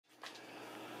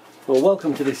Well,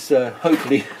 welcome to this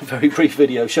hopefully very brief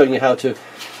video showing you how to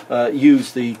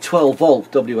use the 12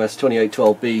 volt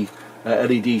WS2812B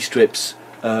LED strips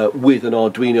with an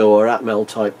Arduino or Atmel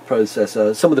type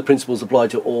processor. Some of the principles apply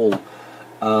to all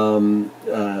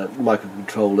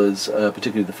microcontrollers,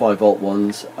 particularly the 5 volt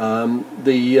ones.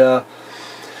 The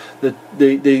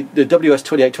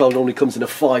WS2812 normally comes in a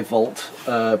 5 volt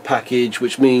package,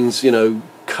 which means, you know,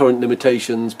 current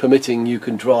limitations permitting, you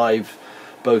can drive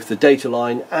both the data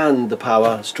line and the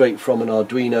power straight from an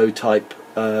Arduino type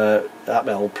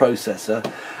Atmel processor.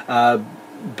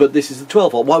 But this is a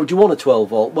 12 volt. Why would you want a 12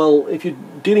 volt? Well, if you're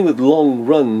dealing with long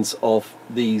runs of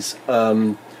these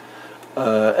LEDs,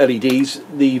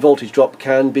 the voltage drop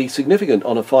can be significant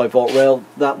on a 5 volt rail.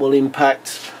 That will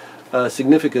impact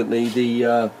significantly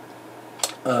the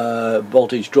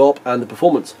voltage drop and the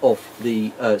performance of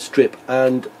the strip.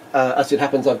 And as it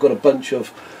happens, I've got a bunch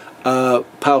of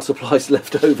power supplies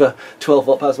left over, 12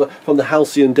 volt power supply from the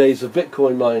halcyon days of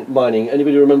Bitcoin mining.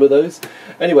 Anybody remember those?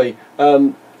 Anyway,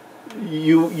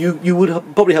 you would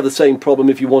probably have the same problem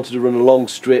if you wanted to run a long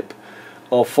strip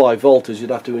of 5 volts.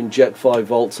 You'd have to inject 5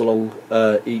 volts along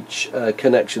each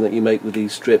connection that you make with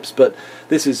these strips. But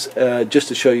this is just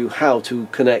to show you how to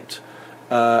connect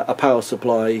a power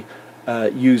supply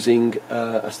using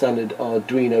a standard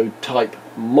Arduino type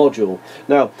module.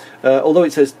 Now, although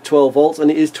it says 12 volts, and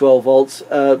it is 12 volts,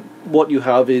 what you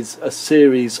have is a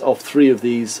series of 3 of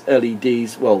these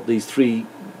LEDs, well, these 3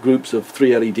 groups of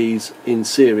 3 LEDs in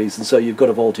series, and so you've got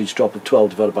a voltage drop of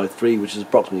 12 divided by 3, which is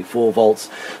approximately 4 volts.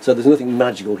 So there's nothing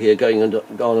magical here going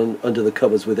under the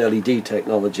covers with LED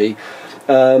technology.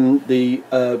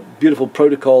 The beautiful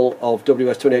protocol of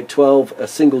WS2812, a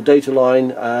single data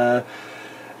line.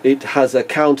 It has a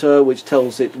counter which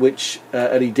tells it which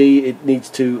LED it needs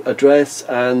to address,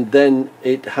 and then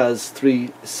it has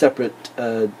 3 separate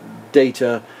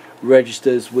data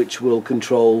registers which will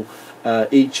control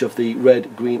each of the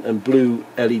red, green and blue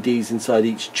LEDs inside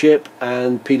each chip,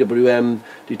 and PWM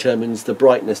determines the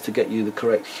brightness to get you the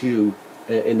correct hue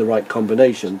in the right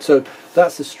combination. So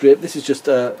that's the strip. This is just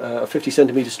a 50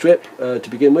 centimeter strip to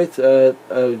begin with,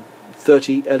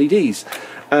 30 LEDs.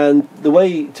 And the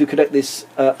way to connect this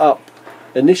up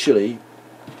initially,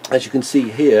 as you can see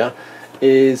here,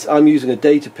 is I'm using a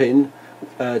data pin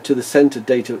to the center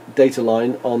data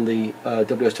line on the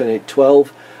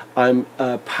WS2812. I'm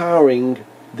powering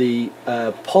the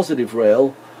positive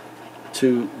rail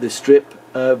to the strip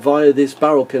via this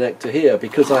barrel connector here,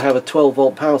 because I have a 12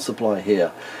 volt power supply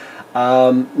here.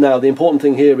 Now the important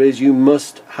thing here is you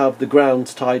must have the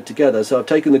grounds tied together. So I've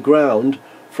taken the ground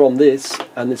from this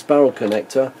and this barrel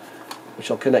connector,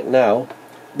 which I'll connect now.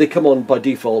 They come on by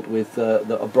default with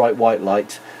a bright white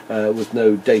light with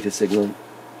no data signal.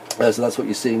 So that's what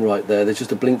you're seeing right there. There's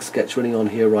just a blink sketch running on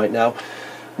here right now.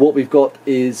 What we've got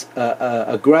is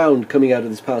a ground coming out of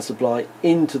this power supply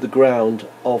into the ground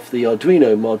of the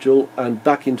Arduino module and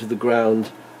back into the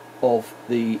ground of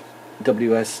the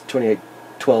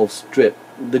WS2812 strip.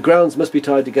 The grounds must be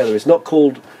tied together. It's not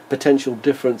called potential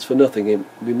difference for nothing.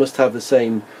 We must have the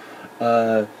same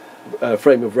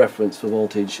frame of reference for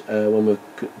voltage when we're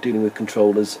dealing with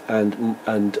controllers and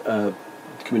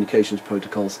communications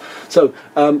protocols. So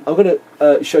I'm going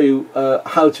to show you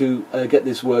how to get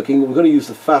this working. We're going to use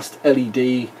the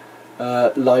FastLED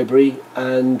library,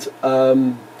 and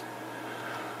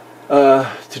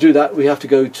to do that we have to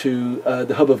go to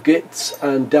the hub of Gits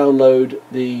and download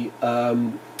the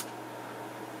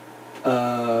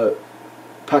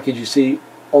package you see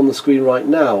on the screen right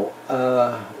now.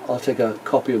 I'll take a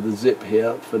copy of the zip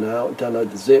here for now,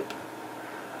 download the zip.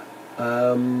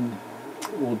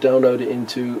 We'll download it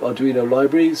into Arduino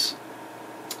libraries,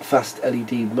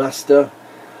 FastLED master,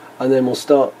 and then we'll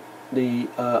start the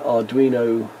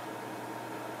Arduino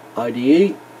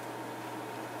IDE,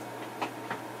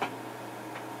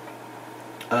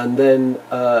 and then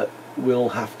we'll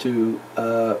have to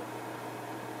oh,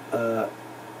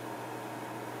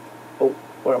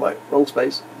 where am I? Wrong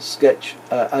space. Sketch,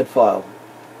 add file.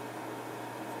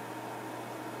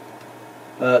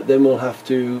 Then we'll have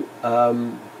to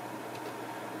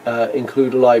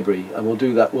include a library, and we'll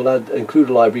do that. We'll include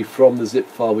a library from the zip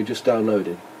file we just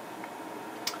downloaded,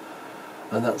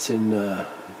 and that's in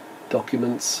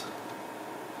Documents,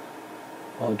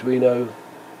 Arduino,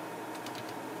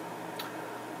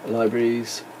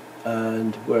 Libraries,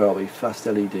 and where are we?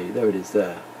 FastLED. There it is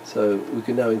there. So we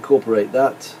can now incorporate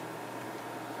that,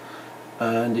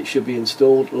 and it should be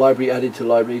installed. Library added to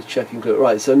libraries, check include.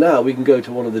 Right, so now we can go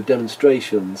to one of the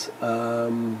demonstrations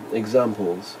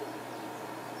examples.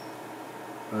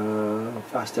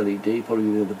 FastLED, probably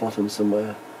near the bottom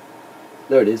somewhere.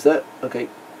 There it is there. Okay,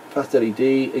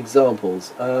 FastLED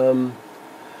examples.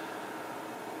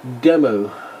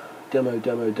 Demo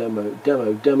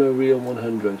reel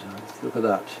 100. Let's look at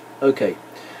that. Okay,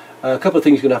 a couple of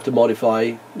things you're going to have to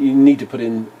modify. You need to put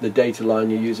in the data line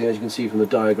you're using. As you can see from the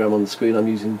diagram on the screen, I'm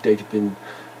using data pin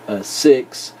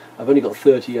 6. I've only got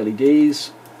 30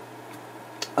 LEDs.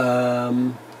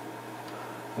 Have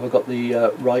I got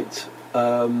the right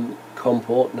COM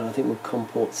port? No, I think we're COM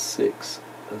port 6.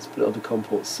 Let's put it onto COM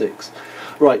port 6.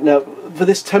 Right, now for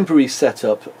this temporary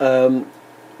setup,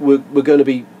 we're going to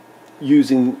be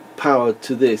using power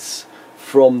to this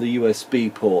from the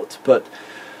USB port, but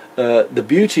the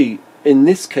beauty in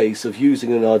this case of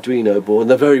using an Arduino board,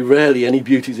 and there are very rarely any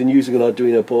beauties in using an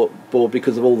Arduino board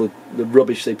because of all the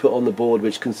rubbish they put on the board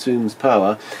which consumes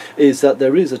power, is that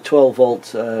there is a 12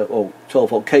 volt or 12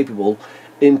 volt capable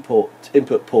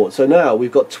input port. So now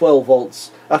we've got 12 volts.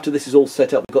 After this is all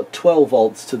set up, we've got 12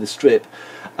 volts to the strip,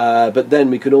 but then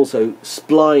we can also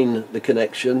splice the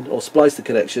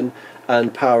connection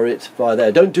and power it via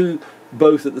there. Don't do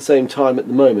both at the same time at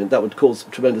the moment. That would cause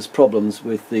tremendous problems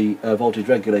with the voltage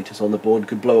regulators on the board. It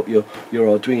could blow up your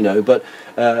Arduino. But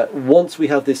once we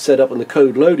have this set up and the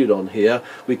code loaded on here,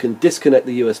 we can disconnect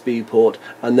the USB port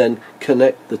and then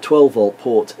connect the 12 volt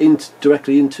port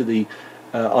directly into the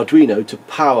Arduino to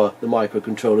power the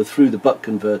microcontroller through the buck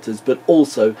converters, but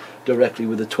also directly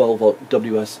with the 12 volt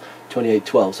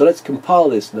WS2812. So let's compile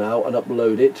this now and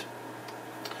upload it.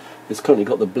 It's currently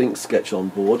got the blink sketch on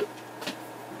board.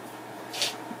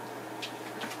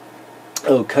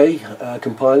 Okay,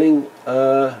 compiling.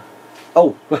 I'm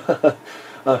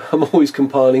always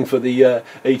compiling for the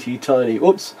ATtiny.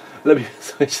 Oops, let me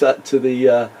switch that to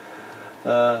the.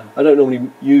 I don't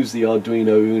normally use the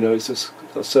Arduino Uno. It's just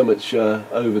got so much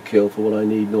overkill for what I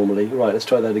need normally. Right, let's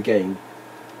try that again.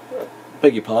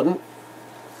 Beg your pardon.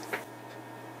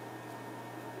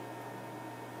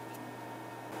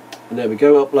 And there we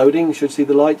go, uploading. You should see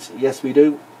the lights. Yes, we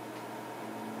do.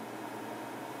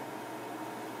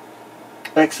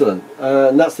 Excellent.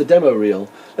 And that's the demo reel.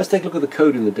 Let's take a look at the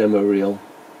code in the demo reel.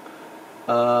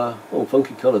 Oh,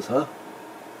 funky colours, huh?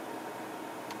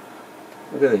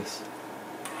 Look at this.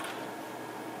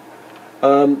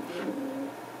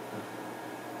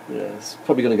 Yeah, it's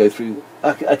probably going to go through.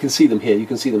 I can see them here. You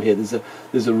can see them here.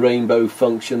 There's a rainbow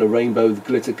function, a rainbow with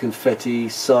glitter, confetti,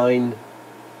 sign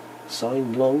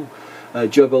long,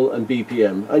 juggle, and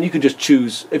BPM. And you can just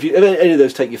choose if any of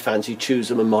those take your fancy. Choose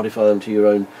them and modify them to your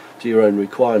own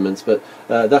requirements. But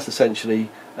that's essentially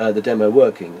the demo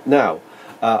working. Now,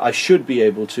 I should be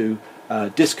able to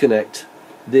disconnect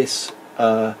this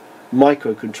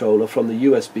microcontroller from the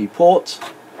USB port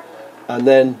and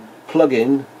then plug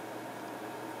in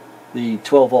the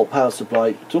 12 volt power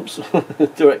supply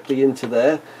directly into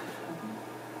there,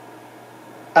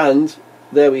 and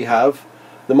there we have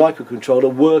the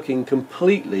microcontroller working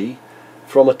completely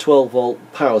from a 12 volt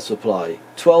power supply.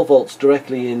 12 volts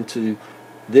directly into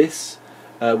this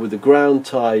with the ground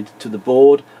tied to the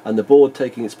board, and the board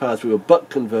taking its power through a buck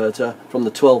converter from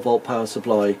the 12 volt power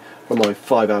supply from my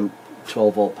 5 amp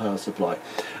 12 volt power supply.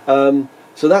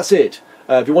 So that's it.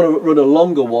 If you want to run a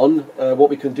longer one, what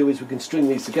we can do is we can string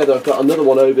these together. I've got another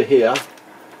one over here.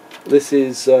 This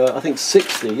is I think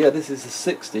 60. Yeah, this is a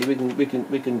 60. We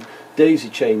can daisy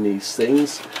chain these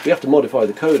things. We have to modify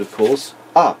the code, of course.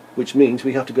 Which means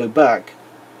we have to go back.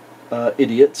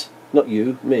 Idiot, not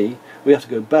you, me. We have to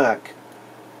go back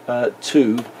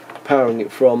to powering it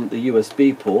from the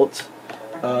USB port.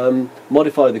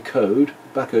 Modify the code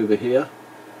back over here.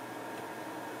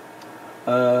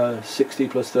 60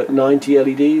 plus 30, 90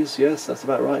 LEDs, yes, that's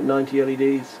about right, 90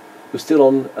 LEDs. We're still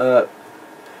on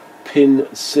pin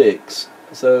 6,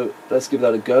 so let's give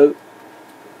that a go.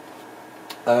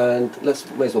 And may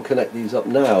as well connect these up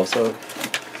now. So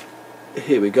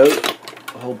here we go,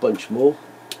 a whole bunch more.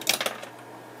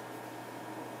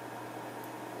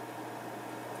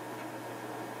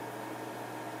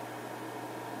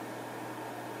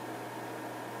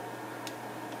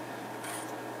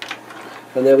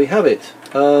 And there we have it.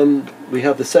 We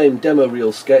have the same demo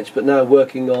reel sketch, but now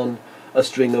working on a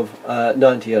string of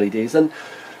 90 LEDs. And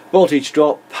voltage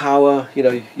drop, power,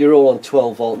 you're all on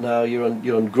 12 volt now. You're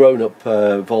on grown-up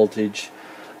voltage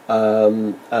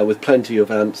with plenty of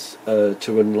amps to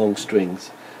run long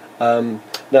strings.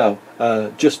 Now,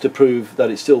 just to prove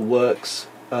that it still works,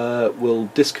 we'll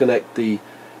disconnect the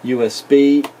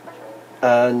USB,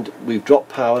 and we've dropped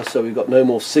power, so we've got no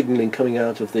more signalling coming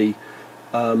out of the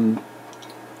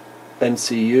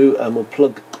MCU, and we'll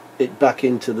plug it back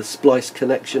into the splice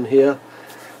connection here.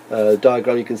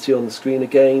 Diagram you can see on the screen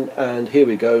again, and here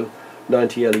we go.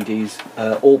 90 LEDs,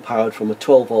 all powered from a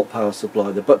 12 volt power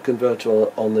supply, the buck converter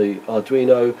on the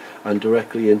Arduino, and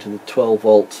directly into the 12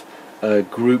 volt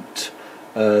grouped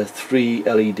 3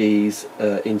 LEDs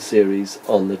in series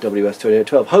on the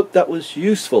WS2812. Hope that was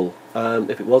useful.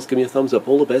 If it was, give me a thumbs up.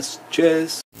 All the best.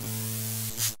 Cheers.